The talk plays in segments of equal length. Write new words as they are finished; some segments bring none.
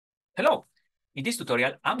Hello. In this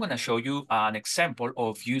tutorial, I'm going to show you an example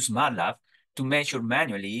of use Matlab to measure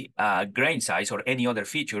manually grain size or any other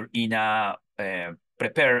feature in a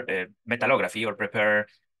prepare metallography or prepare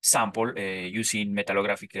sample using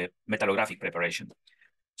metallographic preparation.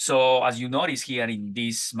 So as you notice here in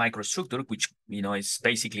this microstructure, which is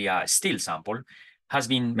basically a steel sample, has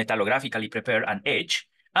been metallographically prepared and etched,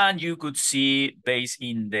 and you could see based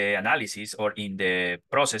in the analysis or in the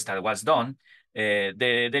process that was done,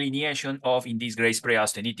 the delineation of, in this case,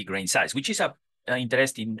 pre-austenitic grain size, which is an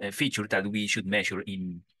interesting feature that we should measure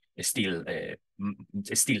in steel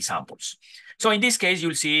samples. So in this case,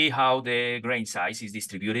 you'll see how the grain size is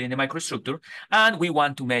distributed in the microstructure, and we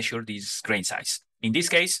want to measure this grain size. In this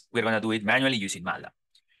case, we're going to do it manually using Matlab.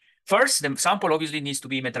 First, the sample obviously needs to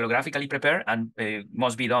be metallographically prepared and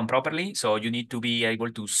must be done properly. So you need to be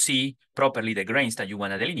able to see properly the grains that you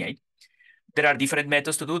want to delineate. There are different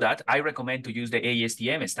methods to do that. I recommend to use the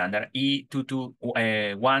ASTM standard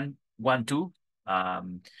E22112,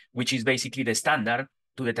 which is basically the standard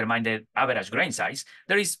to determine the average grain size.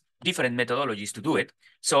 There is different methodologies to do it.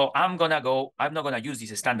 So I'm not gonna use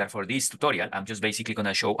this standard for this tutorial. I'm just basically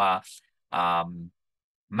gonna show a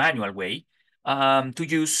manual way to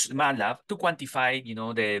use Matlab to quantify,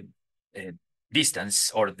 the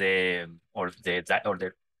distance or the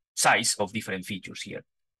size of different features here.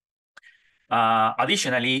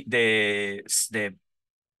 Additionally, the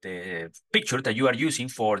picture that you are using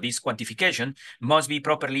for this quantification must be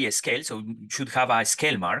properly scaled. So you should have a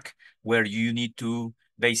scale mark where you need to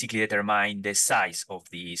basically determine the size of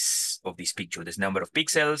this picture, this number of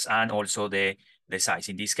pixels, and also the size.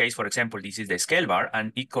 In this case, for example, this is the scale bar,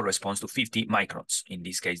 and it corresponds to 50 microns. In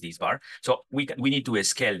this case, this bar. So we need to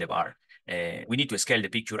scale the bar. We need to scale the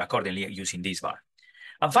picture accordingly using this bar.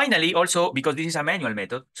 And finally, also, because this is a manual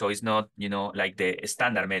method, so it's not, like the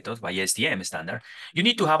standard method by STM standard, you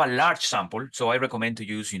need to have a large sample. So I recommend to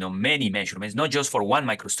use, many measurements, not just for one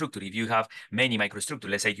microstructure. If you have many microstructures,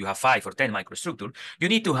 let's say you have 5 or 10 microstructures, you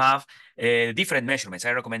need to have different measurements.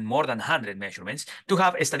 I recommend more than 100 measurements to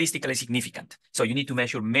have statistically significant. So you need to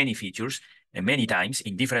measure many features many times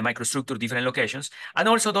in different microstructure, different locations. And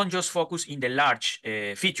also don't just focus in the large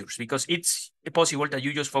features, because it's possible that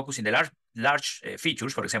you just focus in the large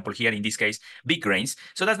features, for example, here in this case, big grains.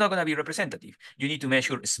 So that's not going to be representative. You need to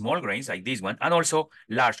measure small grains like this one, and also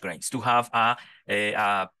large grains to have a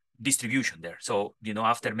distribution there. So,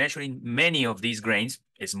 after measuring many of these grains,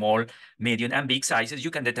 small, medium, and big sizes,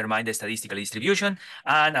 you can determine the statistical distribution.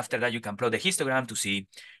 And after that, you can plot the histogram to see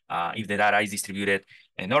if the data is distributed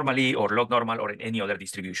normally or log normal or any other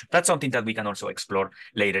distribution. That's something that we can also explore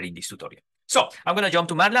later in this tutorial. So I'm going to jump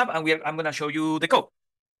to Matlab, and I'm going to show you the code.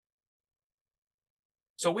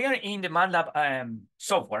 So we are in the Matlab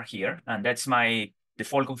software here, and that's my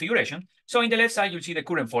default configuration. So in the left side, you'll see the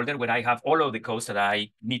current folder where I have all of the codes that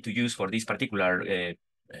I need to use for this particular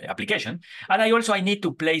application. And I need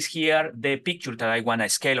to place here the picture that I want to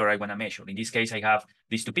scale or I want to measure. In this case, I have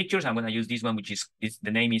these two pictures. I'm going to use this one, which is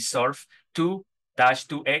the name is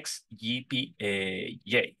surf2-2x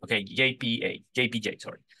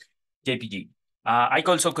JPG. I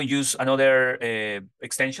also can use another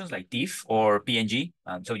extensions like TIFF or PNG.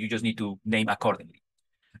 So you just need to name accordingly.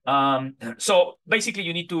 So basically,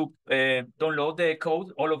 you need to download the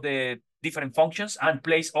code, all of the different functions, and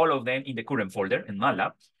place all of them in the current folder in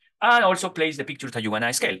Matlab, and also place the pictures that you want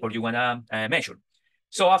to scale or you want to measure.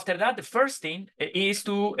 So after that, the first thing is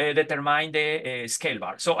to determine the scale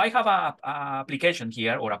bar. So I have a application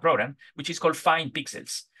here or a program which is called Find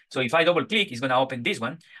Pixels. So if I double click, it's going to open this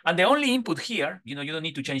one. And the only input here, you don't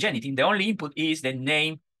need to change anything. The only input is the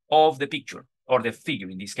name of the picture or the figure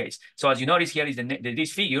in this case. So as you notice here is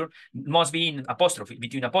this figure must be in apostrophe,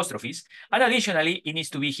 between apostrophes. And additionally, it needs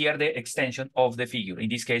to be here the extension of the figure, in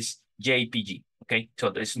this case, JPG. Okay, so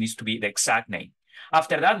this needs to be the exact name.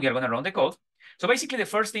 After that, we are going to run the code. So basically, the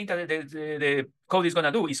first thing that the code is going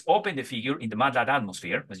to do is open the figure in the Matlab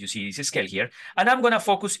atmosphere, as you see this scale here, and I'm going to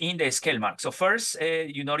focus in the scale mark. So first,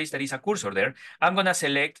 you notice there is a cursor there. I'm going to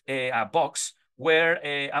select a box where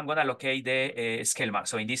I'm going to locate the scale mark.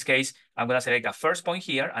 So in this case, I'm going to select the first point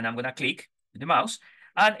here, and I'm going to click with the mouse,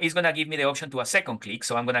 and it's going to give me the option to a second click.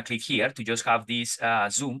 So I'm going to click here to just have this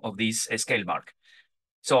zoom of this scale mark.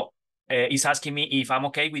 So it's asking me if I'm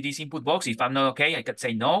okay with this input box. If I'm not okay, I can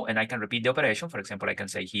say no, and I can repeat the operation. For example, I can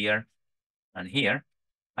say here and here.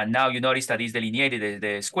 And now you notice that it's delineated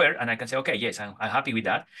the square, and I can say, okay, yes, I'm happy with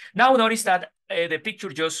that. Now notice that the picture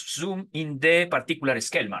just zoomed in the particular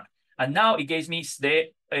scale mark. And now it gives me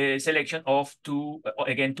the selection of two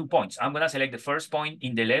points. I'm going to select the first point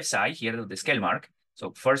in the left side here of the scale mark.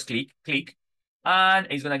 So first click, And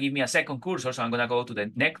it's going to give me a second cursor. So I'm going to go to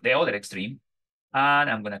the other extreme, and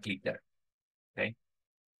I'm going to click there. Okay.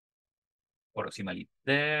 Approximately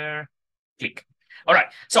there, click. All right,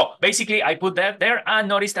 so basically I put that there, and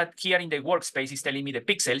notice that here in the workspace is telling me the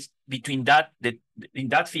pixels between that, in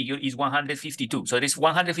that figure is 152. So there is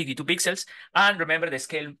 152 pixels, and remember the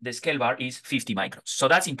scale bar is 50 microns. So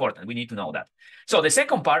that's important, we need to know that. So the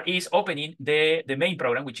second part is opening the main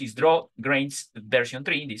program, which is Draw Grains version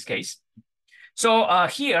 3 in this case. So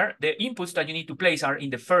here, the inputs that you need to place are in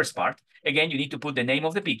the first part. Again, you need to put the name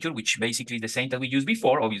of the picture, which basically is the same that we used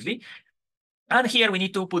before, obviously. And here we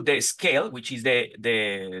need to put the scale, which is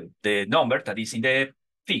the number that is in the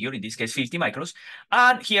figure, in this case 50 microns,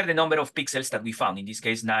 and here the number of pixels that we found, in this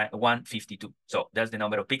case 152. So that's the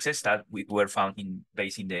number of pixels that we were found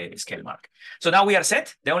based in the scale mark. So now we are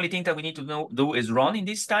set. The only thing that we need to do is run in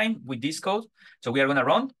this time with this code. So we are going to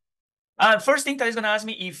run. And first thing that is going to ask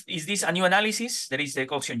me is this a new analysis? There is the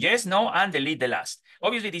option yes, no, and delete the last.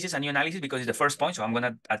 Obviously, this is a new analysis because it's the first point. So I'm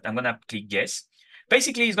gonna click yes.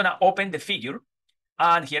 Basically, it's gonna open the figure,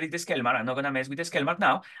 and here is the scale mark. I'm not gonna mess with the scale mark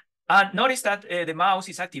now. And notice that the mouse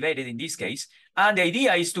is activated in this case, and the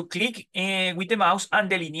idea is to click with the mouse and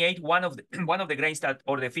delineate one of the grains that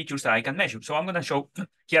or the features that I can measure. So I'm gonna show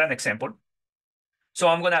here an example. So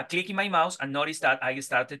I'm gonna click in my mouse and notice that I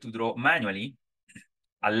started to draw manually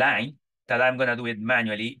a line that I'm gonna do it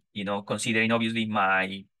manually, considering obviously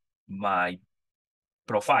my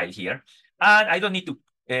profile here. And I don't need to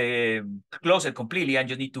close it completely. I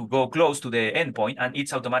just need to go close to the endpoint, and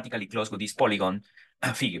it's automatically closed with this polygon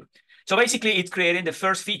figure. So basically, it's creating the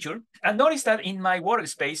first feature. And notice that in my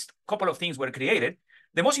workspace, a couple of things were created.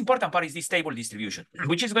 The most important part is this table distribution,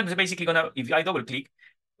 which is basically going to, if I double click,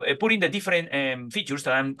 put in the different features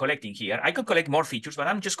that I'm collecting here. I could collect more features, but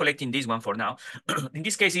I'm just collecting this one for now. In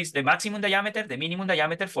this case, it's the maximum diameter, the minimum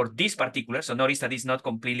diameter for this particular. So notice that it's not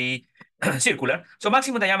completely circular. So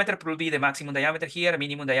maximum diameter will be the maximum diameter here.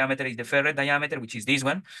 Minimum diameter is the ferrite diameter, which is this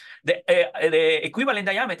one. The equivalent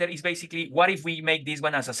diameter is basically what if we make this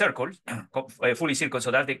one as a circle, fully circle. So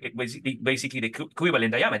that's basically the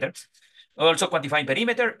equivalent diameter. Also quantifying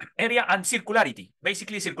perimeter, area, and circularity.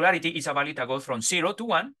 Basically, circularity is a value that goes from 0 to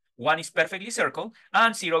 1. 1 is perfectly circle,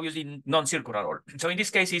 and 0 obviously non-circular at all. So in this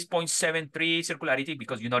case, it's 0.73 circularity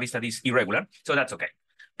because you notice that it's irregular. So that's okay.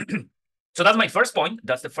 So that's my first point.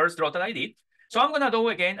 That's the first draw that I did. So I'm going to do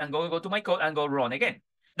again and go to my code and go run again.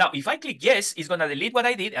 Now, if I click yes, it's going to delete what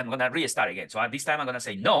I did. I'm going to restart again. So at this time, I'm going to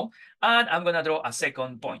say no, and I'm going to draw a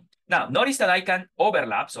second point. Now, notice that I can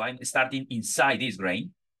overlap. So I'm starting inside this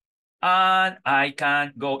grain. And I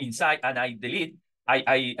can go inside and I delete.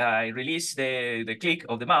 I release the click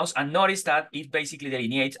of the mouse, and notice that it basically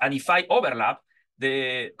delineates. And if I overlap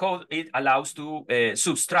the code, it allows to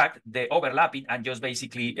subtract the overlapping and just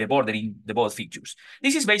basically bordering the both features.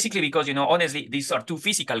 This is basically because, honestly, these are two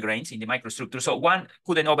physical grains in the microstructure. So one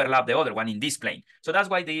couldn't overlap the other one in this plane. So that's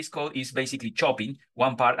why this code is basically chopping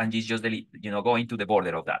one part and just delete, going to the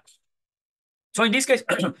border of that. So in this case,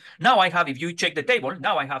 now I have, if you check the table,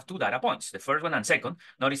 now I have two data points, the first one and second.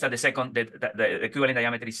 Notice that the second, the equivalent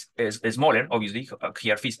diameter is smaller, obviously,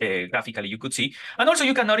 here graphically you could see. And also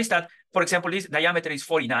you can notice that, for example, this diameter is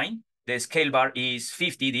 49, the scale bar is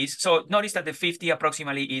 50, So notice that the 50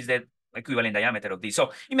 approximately is the equivalent diameter of this.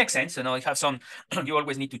 So it makes sense, it has some, you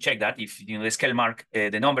always need to check that if, the scale mark,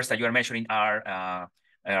 the numbers that you are measuring are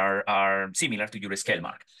similar to your scale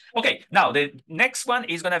mark. Okay, now the next one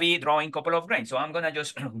is going to be drawing a couple of grains. So I'm going to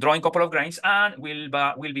just drawing a couple of grains, and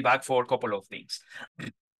we'll be back for a couple of things.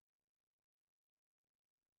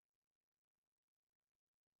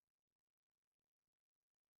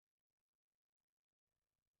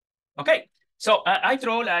 Okay, so I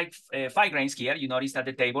draw like 5 grains here. You notice that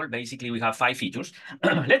the table, basically we have 5 features.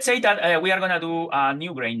 Let's say that we are going to do a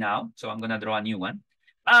new grain now. So I'm going to draw a new one.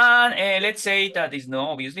 And let's say that is no,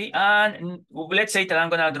 obviously. And let's say that I'm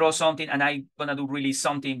going to draw something, and I'm going to do really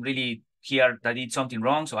something really here that did something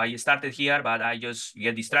wrong. So I started here, but I just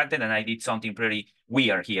get distracted and I did something pretty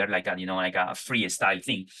weird here, like a, like a freestyle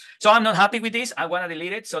thing. So I'm not happy with this. I want to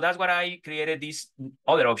delete it. So that's what I created this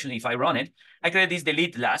other option. If I run it, I created this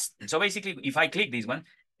delete last. So basically, if I click this one,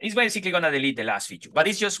 it's basically going to delete the last feature, but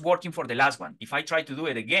it's just working for the last one. If I try to do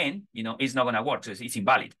it again, it's not going to work. So it's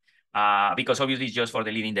invalid. Because obviously it's just for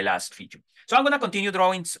deleting the last feature. So I'm going to continue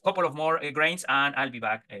drawing a couple of more grains, and I'll be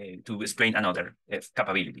back to explain another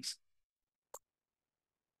capabilities.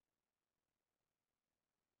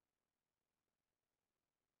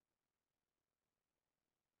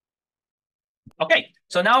 Okay,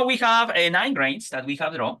 so now we have 9 grains that we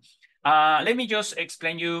have drawn. Let me just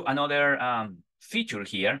explain you another feature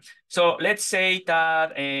here. So let's say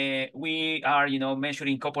that we are,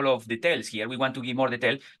 measuring a couple of details here. We want to give more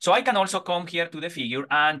detail. So I can also come here to the figure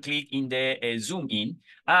and click in the zoom in,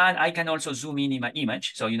 and I can also zoom in my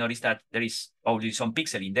image. So you notice that there is obviously some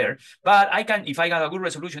pixel in there, but I can, if I got a good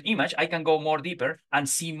resolution image, I can go more deeper and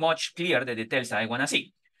see much clearer the details that I want to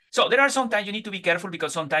see. So there are sometimes you need to be careful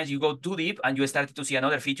because sometimes you go too deep and you start to see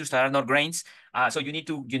another features that are not grains. So you need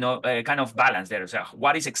to, kind of balance there. So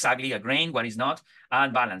what is exactly a grain, what is not,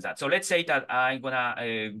 and balance that. So let's say that I'm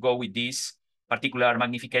gonna go with this particular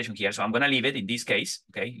magnification here. So I'm gonna leave it in this case,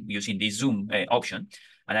 okay, using this zoom option.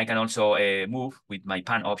 And I can also move with my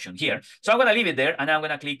pan option here. So I'm gonna leave it there and I'm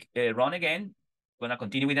gonna click run again. Gonna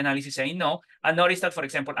continue with analysis saying no. And notice that, for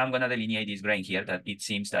example, I'm gonna delineate this grain here, that it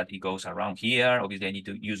seems that it goes around here. Obviously, I need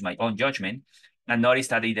to use my own judgment. And notice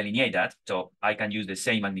that they delineate that. So I can use the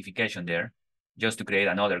same magnification there just to create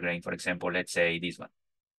another grain. For example, let's say this one.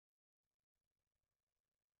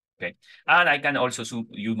 Okay. And I can also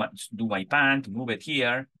do my pan to move it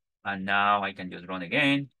here. And now I can just run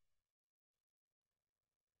again.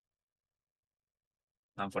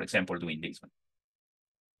 And for example, doing this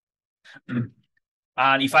one.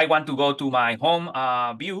 And if I want to go to my home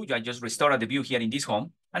view, I just restore the view here in this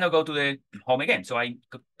home, and I'll go to the home again. So I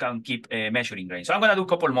can keep measuring grain. So I'm going to do a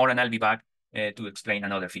couple more, and I'll be back to explain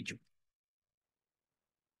another feature.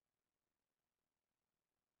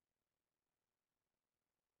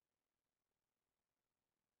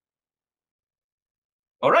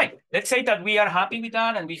 All right, let's say that we are happy with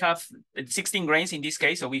that, and we have 16 grains in this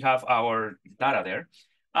case, so we have our data there.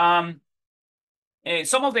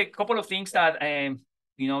 Some of the couple of things that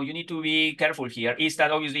you need to be careful here is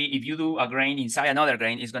that obviously if you do a grain inside another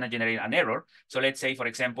grain, it's going to generate an error. So let's say, for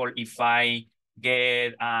example, if I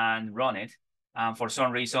get and run it, for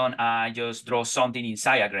some reason I just draw something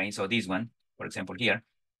inside a grain. So this one, for example, here,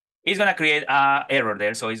 it's going to create an error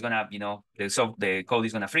there. So it's going to, the code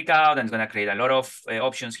is going to freak out and it's going to create a lot of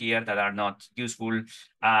options here that are not useful.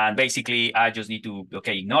 And basically, I just need to,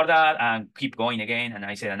 ignore that and keep going again. And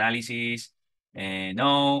I said analysis,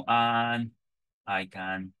 no, and I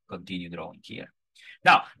can continue drawing here.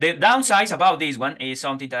 Now, the downsides about this one is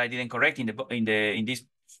something that I didn't correct in this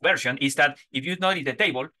version is that if you notice the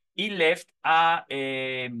table, it left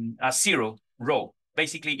a 0 row.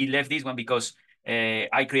 Basically, it left this one because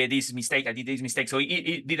I created this mistake, I did this mistake, so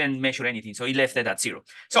it didn't measure anything, so it left it at 0.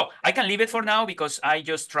 So I can leave it for now because I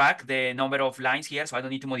just track the number of lines here, so I don't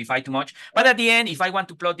need to modify too much. But at the end, if I want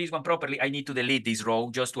to plot this one properly, I need to delete this row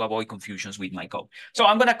just to avoid confusions with my code. So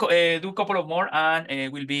I'm gonna do a couple of more, and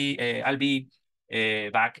I'll be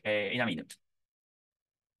back in a minute.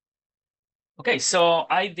 Okay, so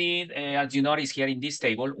I did, as you notice here in this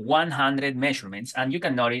table, 100 measurements, and you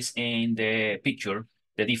can notice in the picture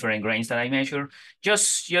the different grains that I measure.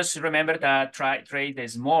 Just remember that trade the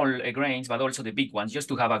small grains, but also the big ones, just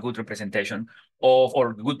to have a good representation of,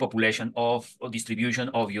 or good population of distribution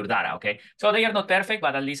of your data, okay? So they are not perfect,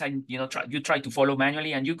 but at least you try to follow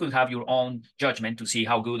manually, and you could have your own judgment to see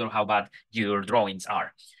how good or how bad your drawings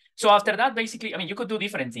are. So after that, basically, you could do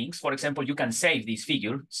different things. For example, you can save this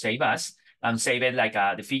figure, save as, and save it like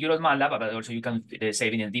the figure of Matlab, but also you can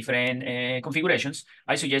save it in different configurations.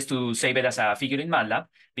 I suggest to save it as a figure in Matlab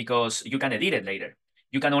because you can edit it later.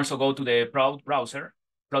 You can also go to the plot browser,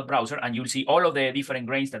 and you'll see all of the different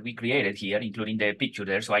grains that we created here, including the picture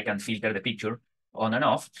there, so I can filter the picture on and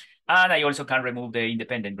off. And I also can remove the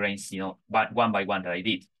independent grains, one by one that I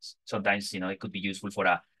did. Sometimes, it could be useful for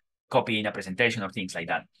a copy in a presentation or things like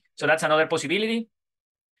that. So that's another possibility.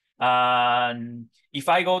 And if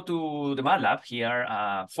I go to the Matlab here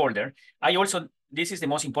folder, this is the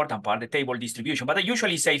most important part, the table distribution, but I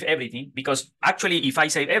usually save everything because actually if I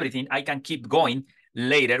save everything, I can keep going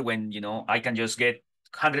later when, I can just get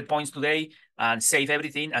 100 points today and save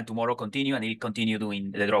everything and tomorrow continue and it continue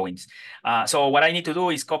doing the drawings. So what I need to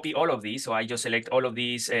do is copy all of these. So I just select all of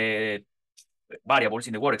these variables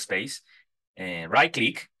in the workspace, right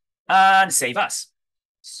click and save as.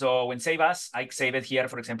 So when save as, I save it here,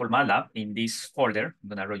 for example, Matlab in this folder. I'm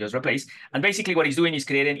gonna just replace. And basically what it's doing is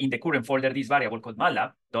creating in the current folder this variable called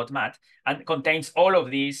matlab.mat and contains all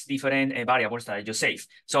of these different variables that I just saved.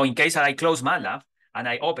 So in case that I close Matlab and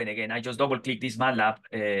I open again, I just double click this Matlab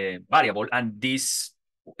variable and these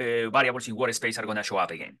variables in workspace are gonna show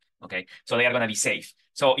up again. Okay, so they are gonna be safe.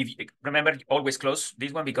 So if you remember, always close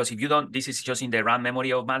this one because if you don't, this is just in the RAM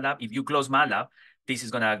memory of Matlab. If you close Matlab, this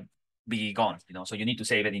is gonna be gone, so you need to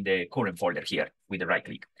save it in the current folder here with the right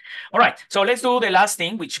click. All right, so let's do the last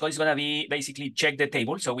thing, which is going to be basically check the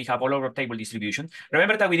table. So we have all our table distribution.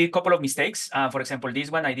 Remember that we did a couple of mistakes. For example,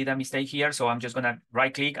 this one, I did a mistake here. So I'm just going to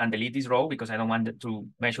right click and delete this row because I don't want to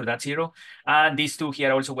measure that 0. And these two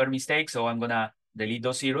here also were mistakes. So I'm going to delete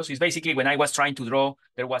those zeros. It's basically when I was trying to draw,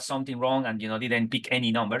 there was something wrong and, didn't pick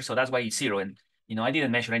any number. So that's why it's 0. And, I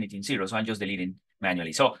didn't measure anything 0. So I'm just deleting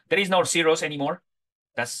manually. So there is no zeros anymore.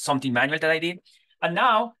 That's something manual that I did. And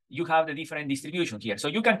now you have the different distribution here. So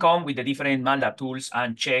you can come with the different Matlab tools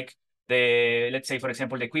and check the, let's say, for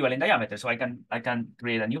example, the equivalent diameter. So I can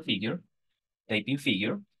create a new figure, typing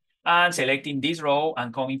figure, and selecting this row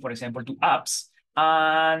and coming, for example, to apps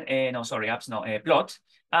and plot,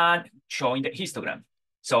 and showing the histogram.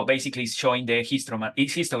 So basically it's showing the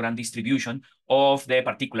histogram distribution of the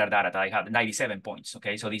particular data that I have, 97 points.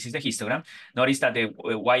 Okay, so this is the histogram. Notice that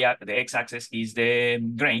the x-axis is the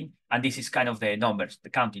grain, and this is kind of the numbers,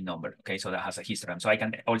 the counting number. Okay, so that has a histogram. So I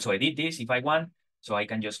can also edit this if I want. So I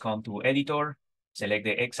can just come to editor, select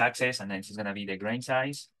the x-axis, and then this is going to be the grain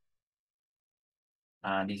size.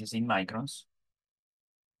 And this is in microns.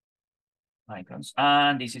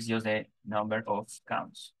 And this is just the number of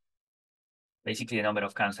counts. Basically, the number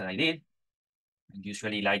of counts that I did. I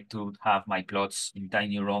usually like to have my plots in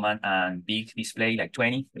tiny Roman and big display, like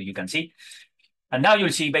 20, so you can see. And now you'll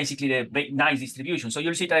see basically the nice distribution. So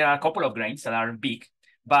you'll see there are a couple of grains that are big,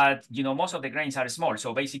 but most of the grains are small.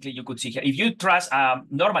 So basically you could see here, if you trust a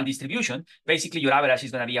normal distribution, basically your average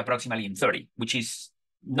is going to be approximately in 30, which is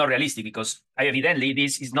not realistic because evidently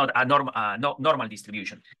this is not a normal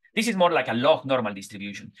distribution. This is more like a log normal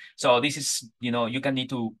distribution. So this is, you can need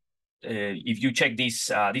to, if you check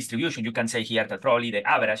this distribution, you can say here that probably the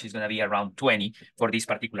average is going to be around 20 for this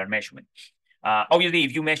particular measurement. Obviously,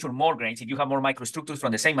 if you measure more grains, if you have more microstructures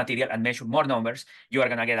from the same material and measure more numbers, you are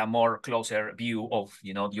going to get a more closer view of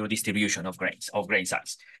your distribution of grains, of grain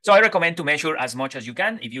size. So I recommend to measure as much as you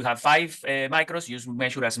can. If you have 5 micros, you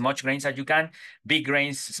measure as much grains as you can, big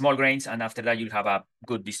grains, small grains, and after that, you'll have a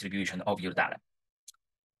good distribution of your data.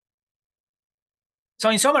 So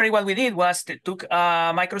in summary, what we did was took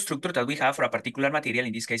a microstructure that we have for a particular material,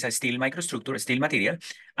 in this case, a steel microstructure, a steel material,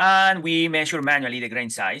 and we measure manually the grain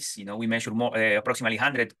size. We measure more, approximately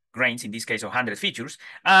 100 grains, in this case, or 100 features,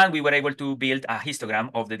 and we were able to build a histogram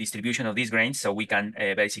of the distribution of these grains, so we can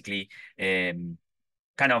basically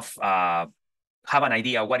kind of have an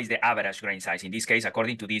idea of what is the average grain size. In this case,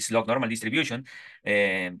 according to this log normal distribution,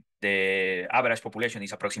 the average population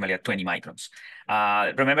is approximately at 20 microns.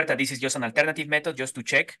 Remember that this is just an alternative method just to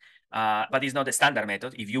check, but it's not the standard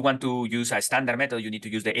method. If you want to use a standard method, you need to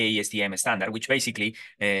use the AESTM standard, which basically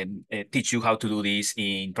teach you how to do this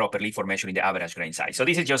properly for measuring the average grain size. So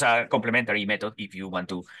this is just a complementary method if you want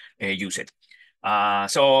to use it.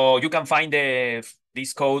 So you can find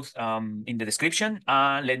this code in the description,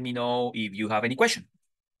 and let me know if you have any question.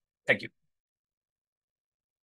 Thank you.